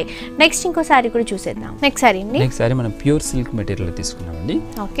గా ఉంటాయి. నెక్స్ట్ ఇంకో సారీ కూడా చూసేద్దాం. నెక్స్ట్ సారీ అండి. నెక్స్ట్ సారీ మనం ప్యూర్ సిల్క్ మెటీరియల్ తీసుకున్నామండి.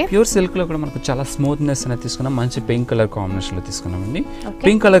 ప్యూర్ సిల్క్ లో కూడా మనకు చాలా స్మూత్నెస్ అనేది తీసుకున్నాం. మంచి పింక్ కలర్ కాంబినేషన్ లో తీసుకున్నామండి.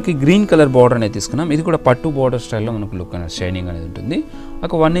 పింక్ కలర్ కి గ్రీన్ కలర్ బార్డర్ అనేది తీసుకున్నాం. ఇది కూడా పట్టు బార్డర్ స్టైల్లో మనకు లుక్ అనేది షైనింగ్ అనేది ఉంటుంది.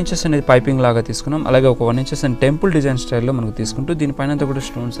 ఒక 1 ఇంచెస్ అనేది పైపింగ్ లాగా తీసుకున్నాం. అలాగే ఒక 1 ఇంచెస్ అండ్ టెంపుల్ డిజైన్ స్టైల్లో మనకు తీసుకుంటూ దీనిపైన కూడా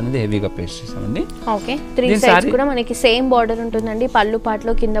స్టోన్స్ అనేది హెవీగా పేస్ట్ చేసామండి. ఓకే, 3 సైడ్స్ కూడా మనకి సేమ్ బార్డర్ ఉంటుందండి. పళ్ళు పార్ట్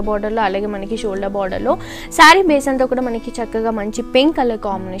లో కింద బార్డర్ లో అలాగే మనకి షోల్డర్ బార్డర్ లో సారీ బేస్ అంతా కూడా మనకి చక్కగా మంచి pink colour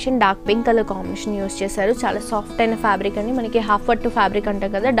combination, dark pink colour combination use చేశారు. చాలా సాఫ్ట్ అయిన ఫ్యాబ్రిక్ అని మనకి హాఫ్ పట్టు ఫ్యాబ్రిక్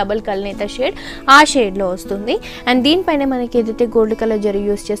అంటాం కదా, డబుల్ కల్నేత షేడ్, ఆ షేడ్ లో వస్తుంది. అండ్ దీనిపైన మనకి ఏదైతే గోల్డ్ కలర్ జరీ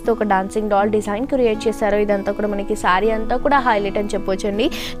యూస్ చేస్తూ ఒక డాన్సింగ్ డాల్ డిజైన్ క్రియేట్ చేశారో ఇదంతా కూడా మనకి సారీ అంతా కూడా హైలైట్ అని చెప్పొచ్చు. చెప్పొచ్చండి.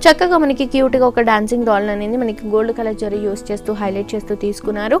 చక్కగా మనకి క్యూట్ గా ఒక డాన్సింగ్ డాల్ అనేది మనకి గోల్డ్ కలర్ జరీ యూస్ చేస్తూ హైలైట్ చేస్తూ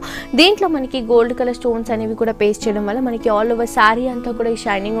తీసుకున్నారు. దీంట్లో మనకి గోల్డ్ కలర్ స్టోన్స్ అనేవి కూడా పేస్ట్ చేయడం వల్ల మనకి ఆల్ ఓవర్ శారీ అంతా కూడా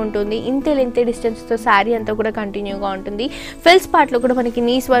షైనింగ్ ఉంటుంది. ఇంతే డిస్టెన్స్ తో శారీ అంతా కూడా కంటిన్యూగా ఉంటుంది. ఫిల్స్ పార్ట్ లో కూడా మనకి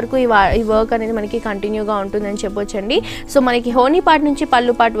నీస్ వరకు ఈ వర్క్ అనేది మనకి కంటిన్యూగా ఉంటుందని చెప్పొచ్చండి. సో మనకి హోనీ పార్ట్ నుంచి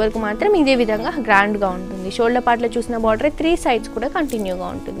పళ్ళు పార్ట్ వరకు మాత్రం ఇదే విధంగా గ్రాండ్ గా ఉంటుంది. షోల్డర్ పార్ట్ లో చూసిన బార్డర్ 3 సైడ్స్ కూడా కంటిన్యూగా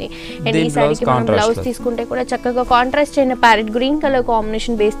ఉంటుంది. అండ్ ఈ సారీకి మనం బ్లౌజ్ తీసుకుంటే కూడా చక్కగా కాంట్రాస్ట్ అయిన parrot green colour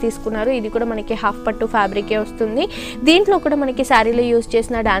combination base తీసుకున్నారు. ఇది కూడా మనకి హాఫ్ పట్టు ఫ్యాబ్రికే వస్తుంది. దీంట్లో కూడా మనకి శారీలో యూస్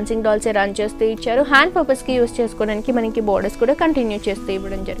చేసిన డాన్సింగ్ డాల్స్ రన్ చేస్తూ ఇచ్చారు. హ్యాండ్ పర్పస్ కి యూస్ చేసుకోవడానికి మనకి బోర్డర్స్ కూడా కంటిన్యూ చేస్తూ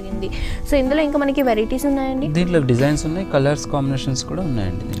ఇవ్వడం జరిగింది. సో ఇందులో ఇంకా మనకి వెరైటీస్ ఉన్నాయండి. దీంట్లో డిజైన్స్ ఉన్నాయి, కలర్స్ కాంబినేషన్స్ కూడా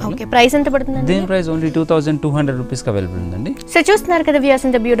ఉన్నాయండి. ఓకే, ప్రైస్ ఎంత పడుతుందండి? దీని ప్రైస్ ఓన్లీ 2200 రూపీస్ కి అవైలబుల్ ఉందండి. సో చూస్తున్నారు కదా వ్యూయర్స్,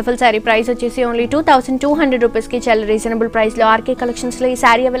 ఇంత బ్యూటిఫుల్ సారీ ప్రైస్ వచ్చేసి ఓన్లీ 2200 రూపీస్ కి చాలా రీజనబుల్ ప్రైస్ లో ఆర్కే కలెక్షన్స్ లో ఈ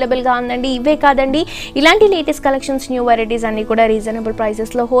సారీ అవైలబుల్ గా ఉందండి. ఇవే కాదండి, ఇలాంటి లేటెస్ట్ కలెక్షన్స్ న్యూ వెరైటీస్ అన్ని కూడా రీజనబుల్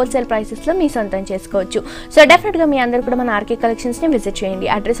ప్రైసెస్ లో హోల్సేల్ ప్రైసెస్ లో మీ సొంతం చేసుకోవచ్చు. సో డెఫినెట్ గా మీ అందరూ కూడా మన ఆర్కే కలెక్షన్స్ ని విజిట్ చేయండి.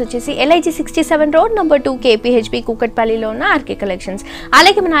 అడ్రస్ వచ్చేసి LIG 67 రోడ్ నంబర్ 2 KPHP కూకట్పల్లిలో ఉన్న ఆర్కే కలెక్షన్స్.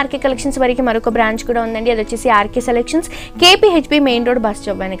 అలాగే మన ఆర్కే కలెక్షన్స్ వరకు మరొక బ్రాంచ్ కూడా ఉందండి. అది వచ్చేసి RK selections KPHP main road bus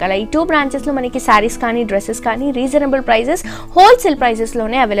stop వెనకాల. ఈ 2 బ్రాంచెస్ లో మనకి సారీస్ కానీ డ్రెస్సెస్ కానీ రీజనబుల్ ప్రైసెస్ హోల్సేల్ ప్రైసెస్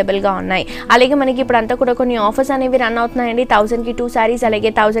లోనే అవైలబుల్ గా ఉన్నాయి. అలాగే మనకి ఇప్పుడు అంతా కూడా కొన్ని ఆఫర్స్ అనేవి రన్ అవుతున్నాయండి. 1000 కి 2 సారీస్,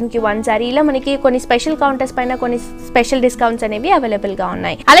 అలాగే 1000 కి 1 సారీ, ఇలా మనకి కొన్ని స్పెషల్ కౌంటర్స్ పైన కొన్ని స్పెషల్ డిస్కౌంట్స్ అనేవి అవైలబుల్ గా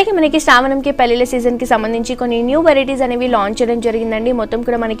ఉన్నాయి. అలాగే మనకి శ్రావణంకి పెళ్లిళ్ళ సీజన్ కి సంబంధించి కొన్ని న్యూ వెరైటీస్ అనేవి లాంచ్ చేయడం జరిగిందండి. మొత్తం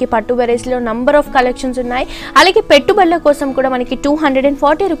కూడా మనకి పట్టు వెరైటీస్ లో నంబర్ ఆఫ్ కలెక్షన్స్ ఉన్నాయి. అలాగే పెట్టుబడుల కోసం కూడా మనకి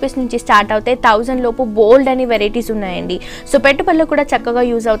 240 రూపీస్ నుంచి స్టార్ట్ అవుతాయి. 1000 లోపు బోల్డ్ అని వెరైటీస్ ఉన్నాయండి. సో పెట్టుబడులు కూడా చక్కగా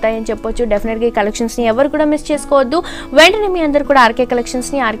యూజ్ అవుతాయని చెప్పొచ్చు. డెఫినెట్ గా ఈ కలెక్షన్స్ ని ఎవరు కూడా మిస్ చేసుకోవద్దు. వెంటనే మీ అందరూ కూడా ఆర్కే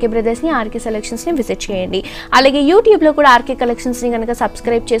కలెక్షన్స్ ని, ఆర్కే బ్రదర్స్ ని, ఆర్కే సెలెక్షన్స్ ని విజిట్ చేయండి. అలాగే యూట్యూబ్ లో కూడా ఆర్కే కలెక్షన్స్ ని కనుక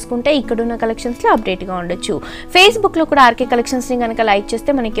సబ్స్క్రైబ్ చేసుకుంటే ఇక్కడ ఉన్న కలెక్షన్స్ లో అప్డేట్ గా ఉండొచ్చు. ఫేస్బుక్ లో కూడా ఆర్కే కలెక్షన్స్ ని కనుక లైక్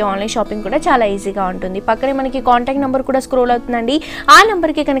చేస్తే మనకి ఆన్లైన్ షాపింగ్ కూడా చాలా ఈజీగా ఉంటుంది. పక్కనే మనకి కాంటాక్ట్ నెంబర్ కూడా స్క్రోల్ అవుతుందండి. ఆ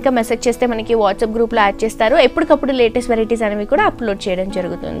నెంబర్ కి కనుక మెసేజ్ చేస్తే మనకి వాట్సాప్ గ్రూప్ లో యాడ్ చేస్తారు. ఎప్పటికప్పుడు లేటెస్ట్ వెరైటీస్ అనేవి కూడా అప్లోడ్ చేయడం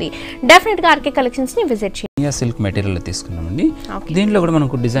జరుగుతుంది. డెఫినెట్ గా ఆర్కే కలెక్షన్స్ ని విజిట్ చేయండి. సిల్క్ మెటీరియల్ లో తీసుకున్నామండి. దీంట్లో కూడా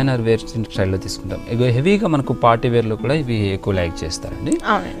మనకు డిజైనర్ వేర్ స్టైల్లో తీసుకుంటాం. హెవీగా మనకు పార్టీ వేర్ లో కూడా ఇవి ఎక్కువ లైక్ చేస్తారండి.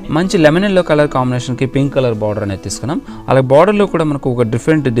 మంచి లెమన్ ఎల్లో కలర్ కాంబినేషన్ కి పింక్ కలర్ బార్డర్ అనేది తీసుకున్నాం. అలాగే బార్డర్ లో కూడా మనకు ఒక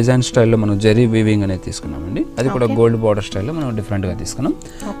డిఫరెంట్ డిజైన్ స్టైల్లో మనం జరీ వీవింగ్ అనేది తీసుకున్నామండి. అది కూడా గోల్డ్ బార్డర్ స్టైల్లో మనం డిఫరెంట్ గా తీసుకున్నాం.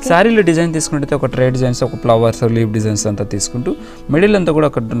 శారీలో డిజైన్ తీసుకుంటే ఒక ట్రే డిజైన్స్, ఒక ఫ్లవర్స్, లీవ్ డిజైన్స్ అంతా తీసుకుంటూ మిడిల్ అంతా కూడా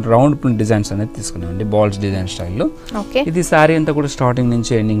ఒక రౌండ్ ప్రింట్ డిజైన్స్ అనేది తీసుకున్నామండి, బాల్స్ డిజైన్ స్టైల్లో. ఇది శారీ అంతా కూడా స్టార్టింగ్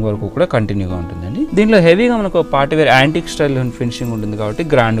నుంచి ఎండింగ్ వరకు కూడా కంటిన్యూగా ఉంటుందండి. దీంట్లో హెవీగా మనకు party wear antique style finishing ఉంటుంది కాబట్టి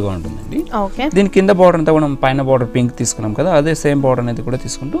గ్రాండ్ గా ఉంటుందండి. దీని కింద బార్డర్ అంతా కూడా పైన బార్డర్ పింక్ తీసుకున్నాం కదా, అదే సేమ్ బార్డర్ అనేది కూడా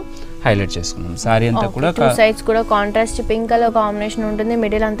తీసుకుంటూ హైలైట్ చేసుకున్నాం. సారీ అంతా కూడా 2 సైడ్స్ కూడా కాంట్రాస్ట్ పింక్ కలర్ కాంబినేషన్ ఉంటుంది.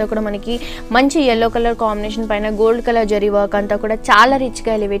 మిడిల్ అంతా కూడా మనకి మంచి yellow కలర్ కాంబినేషన్ పైన గోల్డ్ కలర్ జరీ వర్క్ అంతా కూడా చాలా రిచ్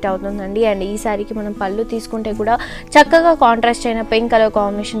గా ఎలివేట్ అవుతుందండి. అండ్ ఈ సారీకి మనం పళ్ళు తీసుకుంటే కూడా చక్కగా కాంట్రాస్ట్ అయిన పింక్ కలర్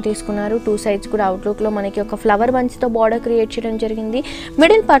కాంబినేషన్ తీసుకున్నారు. 2 సైడ్స్ కూడా అవుట్లుక్ లో మనకి ఒక ఫ్లవర్ బంచ్ తో బార్డర్ క్రియేట్ చేయడం జరిగింది.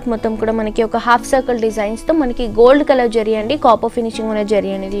 మిడిల్ పార్ట్ మొత్తం కూడా మనకి ఒక హాఫ్ సర్కిల్ డిజైన్స్ తో మనకి గోల్డ్ కలర్ జరీ అండి, కాపర్ ఫినిషింగ్ ఉన్న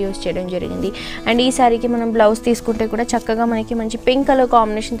జరీ అనేది యూస్ చేయడం జరిగింది. అండ్ ఈ సారీకి మనం బ్లౌజ్ తీసుకుంటే కూడా చక్కగా మనకి మంచి పింక్ కలర్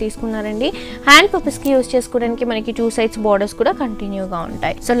కాంబినేషన్ తీసుకున్నారండి. హ్యాండ్ పర్పస్ కి యూస్ చేసుకోవడానికి మనకి 2 సైడ్స్ బార్డర్స్ కూడా కంటిన్యూగా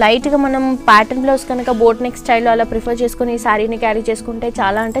ఉంటాయి. సో లైట్ గా మనం ప్యాటర్న్ బ్లౌజ్ కనుక బోట్ నెక్ స్టైల్ అలా ప్రిఫర్ చేసుకుని ఈ సారీని క్యారీ చేసుకుంటే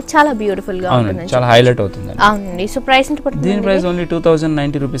చాలా అంటే చాలా బ్యూటిఫుల్ గా ఉంటుంది, చాలా హైలైట్ అవుతుంది. అవునండి. సో ప్రైస్ ఎంత పడుతుంది? దీని ప్రైస్ ఓన్లీ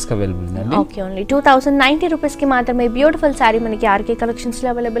 2090 రూపీస్ కి అవైలబుల్ ఉందండి. ఓకే, ఓన్లీ 2090 రూపీస్ కి మాత్రమే బ్యూటిఫుల్ సారీ మనకి ఆర్కే కలెక్షన్స్ లో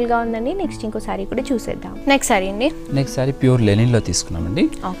అవైలబుల్ గా ఉందండి. నెక్స్ట్ ఇంకో సారీ కూడా చూసేద్దాం. నెక్స్ట్ సారీ అండి. నెక్స్ట్ సారీ ప్యూర్ లెనిన్ లో తీసుకున్నామండి.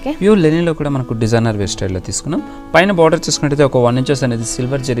 ప్యూర్ లెనిన్ లో కూడా మనకు డిజైనర్ వేర్ స్టైల్ లో తీసుకున్నాం. పైన బార్డర్ చూసుకుంటే ఒక 1 ఇంచెస్ అనేది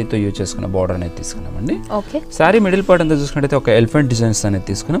సిల్వర్ జరీతో యూజ్ చేసుకున్న బార్డర్ అనేది తీసుకున్నామండి. సారీ మిడిల్ పార్ట్ అంతా చూసుకుంటే ఒక ఎలిఫెంట్ డిజైన్స్ అనేది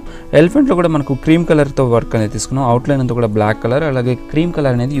తీసుకున్నాం. ఎలిఫెంట్ లో కూడా మనకు క్రీమ్ కలర్ తో వర్క్ అనేది తీసుకున్నాం. అవుట్ లైన్ అంతా కూడా బ్లాక్ కలర్, అలాగే క్రీమ్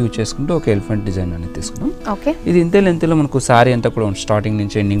కలర్ అనేది యూజ్ చేసుకుంటూ ఒక ఎలిఫెంట్ డిజైన్ అనేది తీసుకున్నాం. ఇది ఇంతే లెంత్ లో మనకు సారీ అంతా కూడా స్టార్టింగ్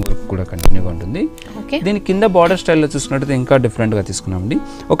నుంచి ఎండింగ్ వరకు కూడా కంటిన్యూగా ఉంటుంది. దీని కింద బార్డర్ స్టైల్లో చూసుకున్నట్టు ఇంకా డిఫరెంట్ గా తీసుకున్నామండి.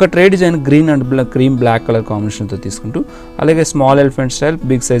 ఒక tray design green and cream black colour combination తో తీసుకుంటూ, అలాగే small elephant style,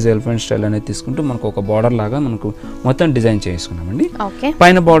 big size elephant style అనేది తీసుకుంటూ మనకు ఒక బార్డర్ లాగా మనకు మొత్తం డిజైన్ చేసుకున్నామండి.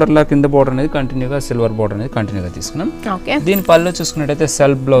 పైన బార్డర్ లా కింద బార్డర్ అనేది కంటిన్యూగా సిల్వర్ బార్డర్ అనేది కంటిన్యూగా తీసుకున్నాం. దీని పళ్ళు చూసుకున్నట్టయితే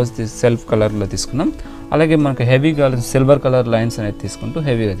సెల్ఫ్ బ్లౌజ్ సెల్ఫ్ కలర్ లో తీసుకున్నాం. అలాగే మనకు heavy colour silver colour lines అనేది తీసుకుంటూ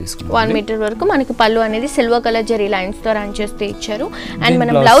హెవీగా తీసుకున్నాం. 1 మీటర్ వరకు మనకి పళ్ళు అనేది సిల్వర్ కలర్ జరీ లైన్స్ తో రన్ చేస్తూ ఇచ్చారు. అండ్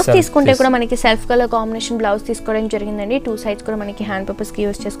మనం బ్లౌజ్ తీసుకుంటే కూడా మనకి సెల్ఫ్ కలర్ కాంబినేషన్ బ్లౌజ్ తీసుకోవడం జరిగిందండి. 2 సైడ్స్ కూడా మనకి హ్యాండ్ పర్పస్ కి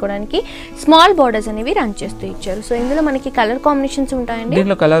యూస్ చేసుకోవడానికి స్మాల్ బార్డర్స్ అనేవి రన్ చేస్తూ ఇచ్చారు. సో ఇందులో మనకి కలర్ కాంబినేషన్స్ ఉంటాయండి.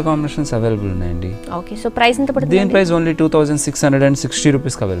 దీంట్లో కలర్ కాంబినేషన్స్ అవైలబుల్ ఉన్నాయండి. ఓకే, సో ప్రైస్ ఎంత పడుతుంది? దీని ప్రైస్ ఓన్లీ 2660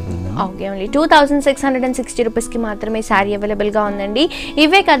 రూపీస్ కి అవైలబుల్ ఉంది. ఓకే, ఓన్లీ 2660 రూపీస్ కి మాత్రమే సారీ అవైలబుల్ గా ఉందండి.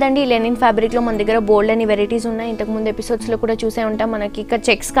 ఇవే కదండి లెనిన్ ఫ్యాబ్రిక్ లో మన దగ్గర బోల్డ్ అని వెరైటీస్ ఉన్నాయి. ఇంతకు ముందు ఎపిసోడ్స్లో కూడా చూసే ఉంటాం. మనకి ఇక్కడ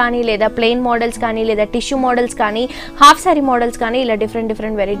చెక్స్ కానీ లేదా ప్లెయిన్ మోడల్స్ కానీ లేదా టిష్యూ మోడల్స్ కానీ హాఫ్ సారీ మోడల్స్ కానీ ఇలా డిఫరెంట్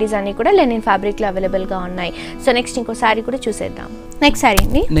వెరైటీస్ అన్ని కూడా లెనిన్ ఫ్యాబ్రిక్లో అవైలబుల్గా ఉన్నాయి. సో నెక్స్ట్ ఇంకో సారీ కూడా చూసేద్దాం. నెక్స్ట్ సారీ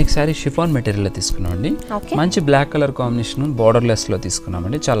అండి, నెక్స్ట్ సారీ షిఫాన్ మెటీరియల్ లో తీసుకున్నాం అండి. మంచి బ్లాక్ కలర్ కాంబినేషన్ బోర్డర్లెస్ లో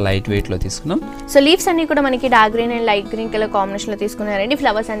తీసుకున్నామండి. చాలా లైట్ వెయిట్ లో తీసుకున్నాం. సో లీవ్స్ అన్ని కూడా మనకి dark green and light green colour combination లో తీసుకున్నారండి.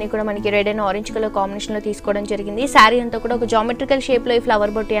 ఫ్లవర్స్ అన్ని కూడా మనకి red and orange colour combination లో తీసుకోవడం జరిగింది. సారీ అంతా కూడా ఒక జామెట్రికల్ షేప్ లో ఈ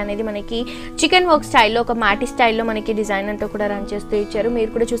ఫ్లవర్ బొట్టి అనేది మనకి చికెన్ వర్క్ స్టైల్లో ఒక మ్యాటి స్టైల్లో మనకి డిజైన్ అంతా కూడా రన్ చేస్తూ ఇచ్చారు. మీరు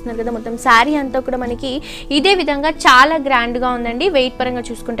కూడా చూస్తున్నారు కదా, మొత్తం సారీ అంతా కూడా మనకి ఇదే విధంగా చాలా గ్రాండ్ గా ఉందండి. వెయిట్ పరంగా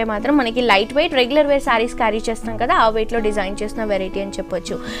చూసుకుంటే మాత్రం మనకి light weight regular wear saris carry చేస్తాం కదా, ఆ వెయిట్ లో డిజైన్ చేసిన వెరైటీ అని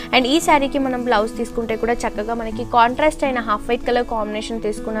చెప్పొచ్చు. అండ్ ఈ సారీకి మనం బ్లౌజ్ తీసుకుంటే కూడా చక్కగా మనకి కాంట్రాస్ట్ అయిన హాఫ్ వైట్ కలర్ కాంబినేషన్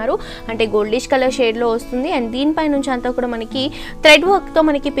తీసుకున్నారు. అంటే గోల్డిష్ కలర్ షేడ్ లో వస్తుంది. అండ్ దీనిపై నుంచి అంతా కూడా మనకి థ్రెడ్ వర్క్ తో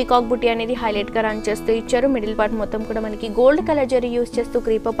మనకి పికాక్ బుట్టి అనేది హైలైట్ గా రన్ చేస్తూ ఇచ్చారు. మిడిల్ పార్ట్ మొత్తం కూడా మనకి గోల్డ్ కలర్ జరీ యూస్ చేస్తూ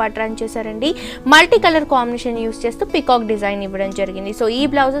క్రీపర్ పార్ట్ రన్ చేశారండి. మల్టీ కలర్ కాంబినేషన్ యూస్ చేస్తూ పికాక్ డిజైన్ ఇవ్వడం జరిగింది. సో ఈ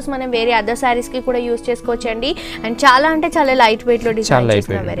బ్లౌజెస్ మనం వేరే అదర్ సారీస్ కి కూడా యూస్ చేసుకోవచ్చండి. అండ్ చాలా అంటే చాలా లైట్ వెయిట్ లో డిజైన్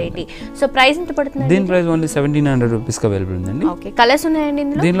చేసిన వెరైటీ. సో ప్రైస్ ఎంత పడుతుంది? దీని ప్రైస్ ఓన్లీ 1700 రూపీస్ కి అవైలబుల్ ఉందండి. ఓకే, కలర్స్ ఉన్నాయండి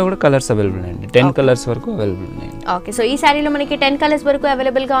ఇందులో? దీనిలో కూడా కలర్స్ అవైలబుల్ అండి. 10 కలర్స్ వరకు అవైలబుల్ ఉన్నాయి. ఓకే, సో ఈ సారీలో మనకి 10 కలర్స్ వరకు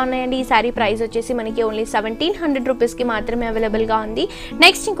అవైలబుల్ గా ఉన్నాయండి. ఈ సారీ ప్రైస్ వచ్చేసి మనకి ఓన్లీ 1700 రూపీస్ కి మాత్రమే అవైలబుల్ గా ఉంది.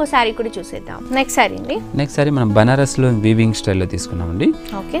 నెక్స్ట్ ఇంకో సారీ కూడా చూసేద్దాం. నెక్స్ట్ సారీ అండి, నెక్స్ట్ సారీ మనం బనారస్ లో వీవింగ్ స్టైల్లో తీసుకున్నామండి.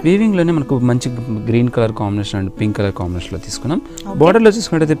 ఓకే, వీవింగ్ లోనే మనకు మంచి green colour combination and pink colour combination లో తీసుకున్నాం. బోర్డర్ లో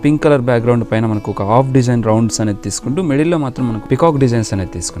చూసుకుంటే పింక్ కలర్ బ్యాక్గ్రౌండ్ పైన మనకు ఒక హాఫ్ డిజైన్ రౌండ్స్ అనేది తీసుకుంటూ మిడిల్ లో మాత్రం మనకు పికాక్ డిజైన్స్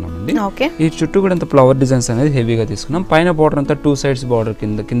అనేది తీసుకున్నామండి. ఓకే, ఈ చుట్టూ కూడా అంత ఫ్లవర్ డిజైన్స్ అనేది హెవీగా తీసుకున్నాం. పైన బార్డర్ అంతా 2 సైడ్స్ బార్డర్,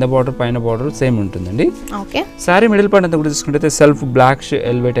 కింద బార్డర్ పైన బార్డర్ సేమ్ ఉంటుందండి. ఓకే, సారీ మిడిల్ పార్ట్ అంతా కూడా తీసుకుంటే సెల్ఫ్ బ్లాక్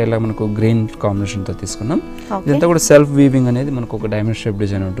ఎలివేట్ అయ్యేలా మనకు గ్రీన్ కాంబినేషన్ తో తీసుకున్నాం. ఇదంతా కూడా సెల్ఫ్ వీవింగ్ అనేది మనకు ఒక డైమండ్ షేప్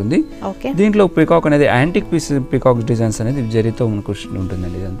డిజైన్ ఉంటుంది. దీంట్లో పికాక్ అనేది యాంటిక్ పీస్ పికాక్ డిజైన్స్ అనేది జరీతో మనకు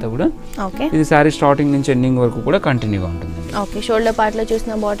ఉంటుందండి. ఇదంతా కూడా ఇది సారీ స్టార్టింగ్ నుంచి ఎండింగ్ వరకు కూడా కంటిన్యూగా ఉంటుంది. ఓకే, షోల్డర్ పార్ట్ లో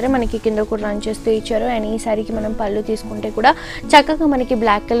చూసిన బార్డర్ మనకి కింద కూడా రన్ చేస్తూ ఇచ్చారు. అండ్ ఈ సారీకి మనం పళ్ళు తీసుకుంటే కూడా చక్కగా మనకి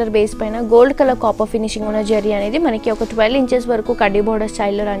బ్లాక్ కలర్ బేస్ పైన గోల్డ్ కలర్ కాపర్ ఫినిషింగ్ ఉన్న జరీ అనేది మనకి ఒక 12 ఇంచెస్ వరకు కడ్డీ బోర్డర్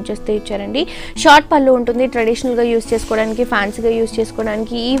స్టైల్లో రన్ చేస్తూ ఇచ్చారండి. షార్ట్ పళ్ళు ఉంటుంది. ట్రెడిషనల్ గా యూస్ చేసుకోవడానికి, ఫ్యాన్సీగా యూస్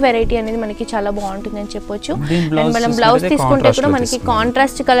చేసుకోవడానికి ఈ వెరైటీ అనేది మనకి చాలా బాగుంటుంది అని చెప్పొచ్చు. అండ్ మనం బ్లౌజ్ తీసుకుంటే కూడా మనకి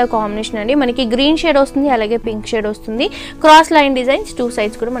కాంట్రాస్ట్ కలర్ కాంబినేషన్ అండి. మనకి గ్రీన్ షేడ్ వస్తుంది, అలాగే పింక్ షేడ్ వస్తుంది. క్రాస్ లైన్ డిజైన్స్ 2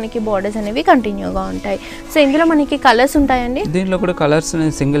 సైడ్స్ కూడా మనకి బార్డర్స్ అనేవి కంటిన్యూగా ఉంటాయి. సో ఇందులో మనకి కలర్స్ ఉంటాయండి. దీంట్లో కూడా కలర్స్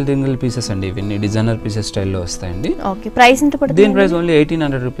సింగిల్ పీసెస్ అండి. ఇవన్నీ డిజైనర్ పీసెస్ స్టైల్లో వస్తాయండి. ఓకే, ప్రైస్ ఎంత పడుతుంది? దీని ప్రైస్ ఓన్లీ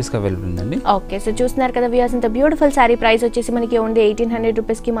 1800 రూపీస్ కి అవైలబుల్ ఉందండి. ఓకే, సో చూస్తున్నారు కదా వ్యూయర్స్, ఇంత బ్యూటిఫుల్ సారీ ప్రైస్ వచ్చేసి మనకి ఓన్లీ 1800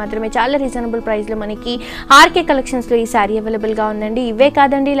 రూపీస్ కి మాత్రమే చాలా రీజనబుల్ ప్రైస్ లో మనకి ఆర్కే కలెక్షన్స్ లో ఈ సారీ అవైలబుల్ గా ఉందండి. ఇవే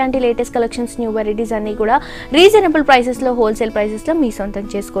కాదండి, ఇలాంటి లేటెస్ట్ కలెక్షన్స్, న్యూ వెరైటీస్ అన్ని కూడా రీజనబుల్ ప్రైసెస్ లో, హోల్సేల్ ప్రైసెస్ లో మీ సొంతం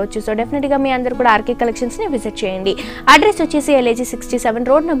చేసుకోవచ్చు. సో డెఫినెట్ గా మీ అందరూ కూడా ఆర్కే కలెక్షన్స్ ని విజిట్ చేయండి. అడ్రస్ వచ్చేసి LAG 67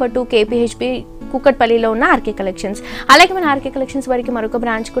 రోడ్ నెంబర్ 2 KPHP కుక్కట్పల్లిలో ఉన్న ఆర్కే కలెక్షన్స్. అలాగే మన ఆర్కే కలెక్షన్స్ వారికి మరొక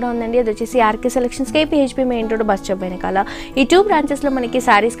బ్రాంచ్ కూడా ఉందండి. అది వచ్చేసి RK selections KPHP main road bus stop వెనకాల. ఈ 2 బ్రాంచెస్ లో మనకి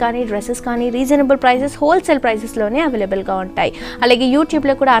సారీస్ కానీ, డ్రెస్సెస్ కానీ రీజనబుల్ ప్రైసెస్, హోల్సేల్ ప్రైసెస్ లోనే అవైలబుల్ గా ఉంటాయి. అలాగే యూట్యూబ్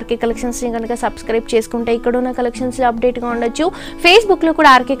లో కూడా ఆర్కే కలెక్షన్స్ ని కనుక సబ్స్క్రైబ్ చేసుకుంటే ఇక్కడ ఉన్న కలెక్షన్స్ లో అప్డేట్ గా ఉండొచ్చు. ఫేస్బుక్ లో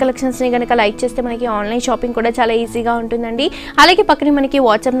కూడా ఆర్కే కలెక్షన్స్ ని కనుక లైక్ చేస్తే మనకి ఆన్లైన్ షాపింగ్ కూడా చాలా ఈజీగా ఉంటుందండి. అలాగే పక్కనే మనకి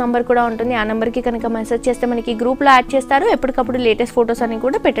వాట్సాప్ నంబర్ కూడా ఉంటుంది. ఆ నంబర్ కి కనుక మెసేజ్ చేస్తే మనకి గ్రూప్ లో యాడ్ చేస్తారు. ఎప్పటికప్పుడు లేటెస్ట్ ఫోటోస్ అని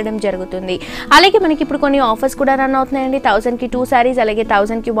కూడా పెట్టడం జరుగుతుంది. అలాగే మనకి ఇప్పుడు కొన్ని ఆఫర్స్ కూడా రన్ అవుతున్నాయండి. 1000 కి 2 సారీస్, అలాగే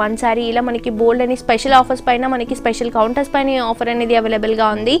 1000 కి 1 సారీ, ఇలా మనకి బోల్డ్ అని స్పెషల్ ఆఫర్స్ పైన, మనకి స్పెషల్ కౌంటర్స్ పైన ఆఫర్ అనేది అవైలబుల్ గా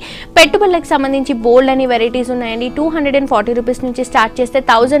ఉంది. పెట్టుబడులకు సంబంధించి బోల్డ్ అని వెరైటీస్ ఉన్నాయండి. 240 రూపీస్ నుంచి స్టార్ట్ చేస్తే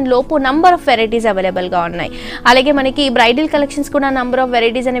 1000 లోపు నంబర్ ఆఫ్ వెరైటీస్ అవైలబుల్ గా ఉన్నాయి. అలాగే మనకి బ్రైడల్ కలెక్షన్స్ కూడా నంబర్ ఆఫ్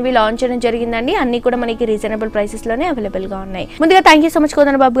వెరైటీస్ అనేవి లాంచ్ చేయడం జరిగిందండి. అన్ని కూడా మనకి రీజనబుల్ ప్రైసెస్ లోనే అవైలబుల్ గా ఉన్నాయి. ముందుగా థ్యాంక్ యూ సో మచ్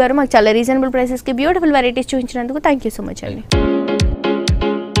కోదన బాబు గారు, మాకు చాలా రీజనబుల్ ప్రైసెస్ కి beautiful varieties చూపించినందుకు thank you so much అండి.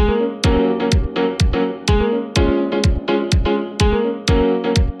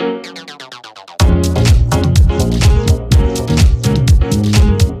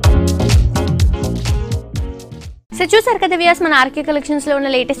 సో చూసారు కదా వ్యూయర్స్, మన ఆర్కే కలెక్షన్స్ లో ఉన్న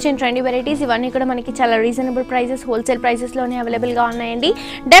లేటెస్ట్ అండ్ ట్రెండీ వెరైటీస్ ఇవన్నీ కూడా మనకి చాలా రీజనబుల్ ప్రైసెస్, హోల్సేల్ ప్రైసెస్ లోనే అవైలబుల్ గా ఉన్నాయండి.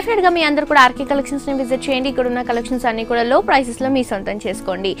 డెఫినెట్ గా మీ అందరూ కూడా ఆర్కే కలెక్షన్స్ ని విజిట్ చేయండి. ఇక్కడ ఉన్న కలెక్షన్స్ అన్ని కూడా లో ప్రైసెస్ లో మీ సొంతం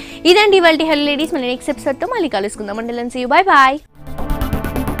చేసుకోండి. ఇదండి ఇవాల్టి హెల్లో లేడీస్. మన నెక్స్ట్ ఎపిసోడ్ తో మళ్ళీ కలుసుకుందాం. Until then see you, by by.